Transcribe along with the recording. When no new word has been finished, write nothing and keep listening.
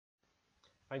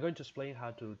I'm going to explain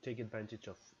how to take advantage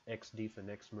of Xdiff and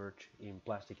Xmerge in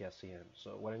Plastic SCM.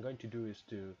 So what I'm going to do is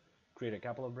to create a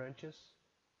couple of branches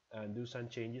and do some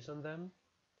changes on them,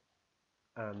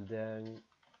 and then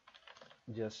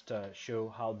just show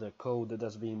how the code that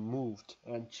has been moved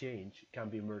and changed can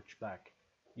be merged back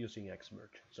using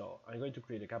Xmerge. So I'm going to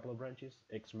create a couple of branches,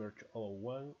 Xmerge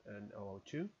 001 and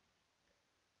 002. I'm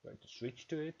going to switch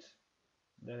to it.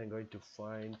 Then I'm going to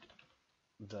find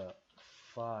the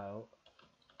file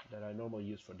that I normally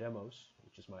use for demos,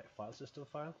 which is my file system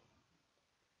file.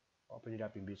 Open it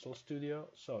up in Visual Studio.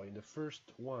 So in the first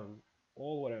one,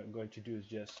 all what I'm going to do is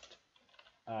just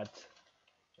add,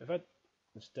 in fact,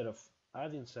 instead of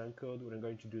adding some code, what I'm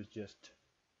going to do is just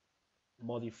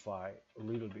modify a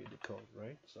little bit the code,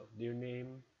 right? So their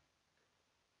name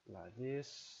like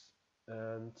this,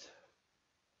 and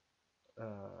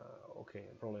okay,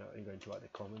 probably I'm going to add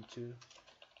a comment too,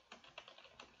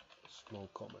 small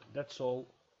comment. That's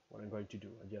all what I'm going to do.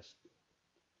 I just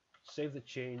save the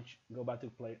change, go back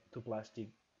to plastic,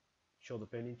 show the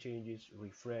pending changes,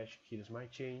 refresh. Here's my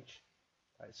change.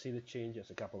 I see the change as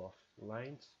a couple of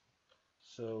lines.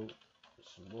 So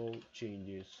small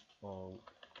changes on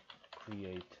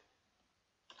create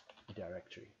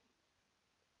directory.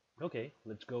 Okay,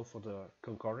 let's go for the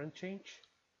concurrent change.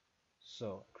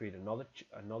 So create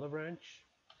another branch.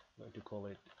 I'm going to call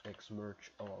it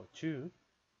Xmerge 002.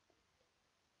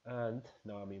 And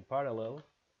now I'm in parallel.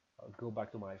 I'll go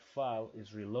back to my file.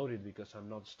 Is reloaded because I'm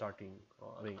not starting.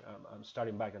 I'm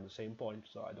starting back at the same point,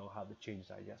 so I don't have the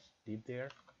changes I just did there.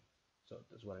 So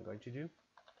that's what I'm going to do.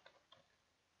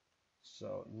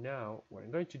 So now what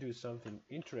I'm going to do is something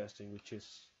interesting, which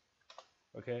is,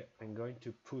 okay, I'm going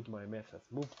to put my method,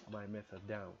 move my method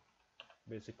down.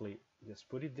 Basically, just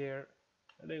put it there,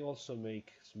 and then also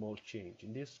make small change.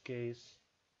 In this case,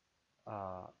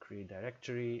 create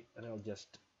directory, and I'll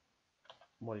just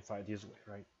modify it this way,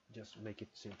 right? Just make it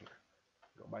simpler.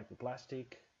 Go back to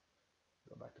plastic,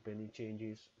 go back to pending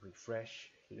changes, refresh.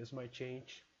 Here's my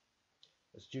change.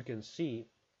 As you can see,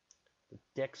 the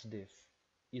text diff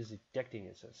is detecting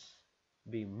it as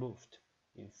being moved.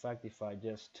 In fact, if I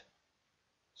just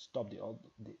stop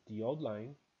the old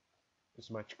line,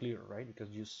 it's much clearer, right? Because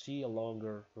you see a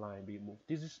longer line being moved.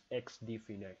 This is Xdiff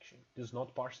in action. This is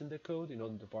not parsing the code. In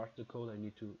order to parse the code, I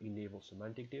need to enable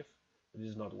semantic diff.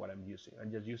 This is not what I'm using.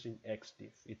 I'm just using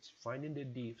Xdiff. It's finding the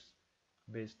diffs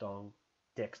based on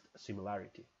text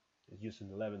similarity. It's using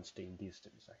the Levenstein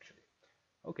distance, actually.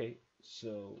 Okay,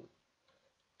 so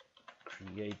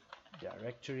create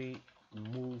directory,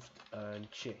 moved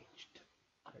and changed.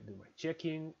 I do my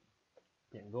checking,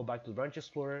 then go back to the branch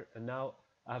explorer, and now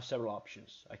I have several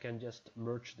options. I can just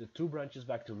merge the two branches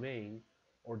back to main,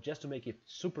 or just to make it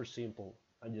super simple,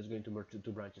 I'm just going to merge the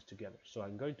two branches together. So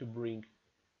I'm going to bring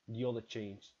the other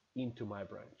change into my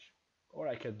branch. Or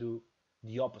I can do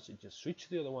the opposite, just switch to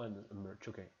the other one and merge.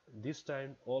 Okay, this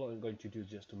time all I'm going to do is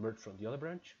just to merge from the other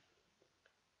branch.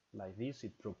 Like this,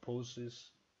 it proposes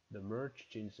the merge,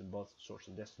 changes in both source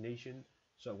and destination.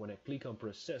 So when I click on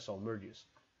process all merges,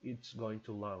 it's going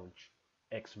to launch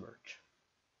Xmerge.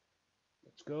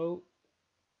 Let's go.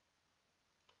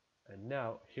 And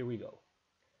now here we go.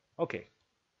 Okay.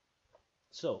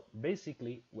 So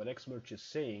basically what Xmerge is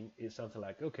saying is something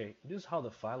like, okay, this is how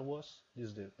the file was, this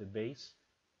is the base,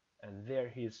 and there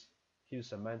here's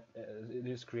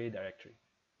this create directory.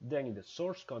 Then in the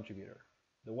source contributor,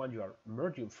 the one you are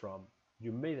merging from,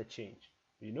 you made a change.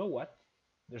 You know what?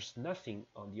 There's nothing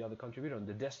on the other contributor, on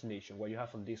the destination, what you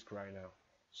have on disk right now.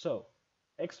 So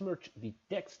Xmerge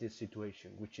detects this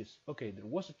situation, which is, okay, there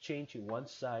was a change in one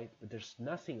side, but there's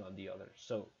nothing on the other.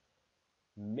 So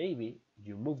maybe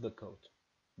you move the code.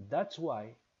 That's why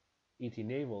it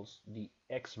enables the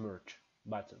Xmerge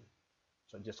button.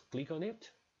 So just click on it,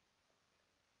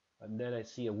 and then I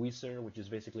see a wizard which is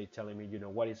basically telling me, you know,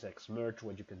 what is Xmerge,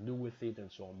 what you can do with it,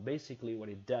 and so on. Basically what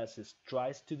it does is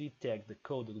tries to detect the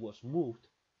code that was moved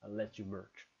and lets you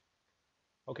merge.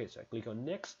 Okay, so I click on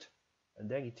next, and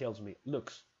then it tells me,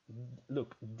 look,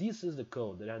 this is the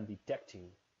code that I'm detecting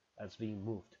as being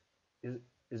moved.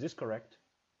 Is this correct?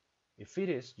 If it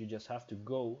is, you just have to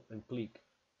go and click.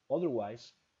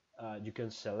 Otherwise, you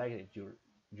can select it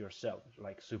yourself.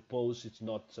 Like suppose it's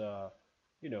not,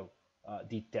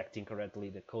 detecting correctly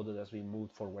the code that has been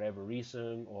moved for whatever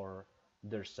reason, or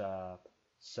there's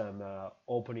some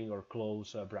opening or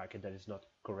close bracket that is not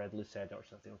correctly set or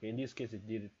something. Okay, in this case it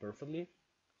did it perfectly.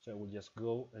 So I will just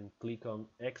go and click on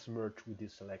Xmerge with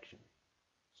this selection.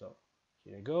 So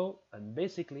here I go, and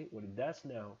basically what it does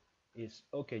now is,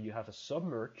 okay, you have a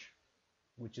submerge,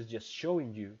 which is just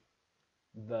showing you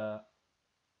the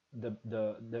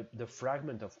the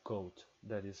fragment of code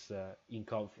that is in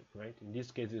conflict, right? In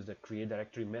this case, is the create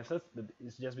directory method, but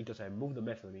it's just because I moved the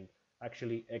method. I mean,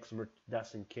 actually, Xmerge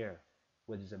doesn't care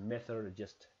whether it's a method or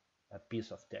just a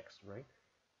piece of text, right?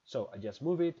 So I just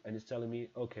move it, and it's telling me,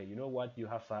 okay, you know what? You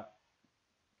have a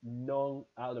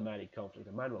non-automatic conflict,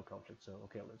 a manual conflict. So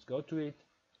okay, let's go to it,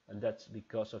 and that's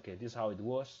because okay, this is how it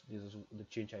was. This is the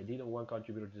change I did on one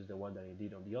contributor. This is the one that I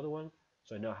did on the other one.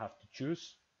 So I now have to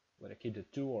choose whether I keep the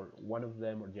two or one of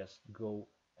them, or just go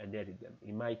and edit them.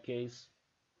 In my case,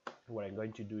 what I'm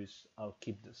going to do is I'll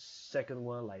keep the second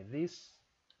one like this,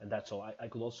 and that's all. I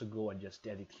could also go and just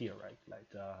edit here, right?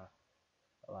 Like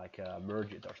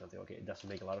merge it or something. Okay, it doesn't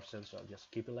make a lot of sense, so I'll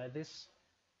just keep it like this.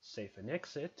 Save and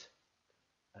exit,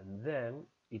 and then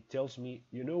it tells me,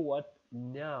 you know what?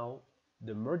 Now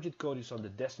the merged code is on the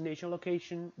destination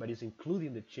location, but it's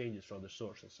including the changes from the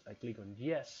sources. I click on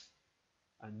yes,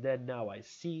 and then now I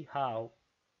see how,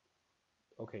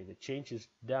 okay, the change is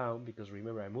down, because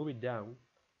remember I move it down,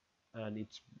 and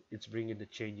it's bringing the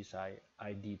changes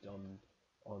I did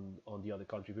on the other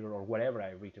contributor or whatever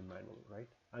I written manually, right?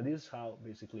 And this is how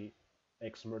basically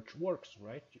Xmerge works,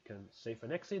 right? You can save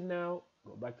and exit now,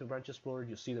 go back to Branch Explorer,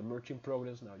 you see the merge in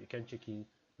progress, now you can check in,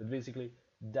 but basically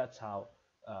that's how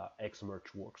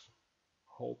Xmerge works.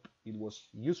 Hope it was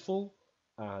useful,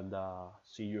 and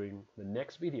see you in the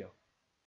next video.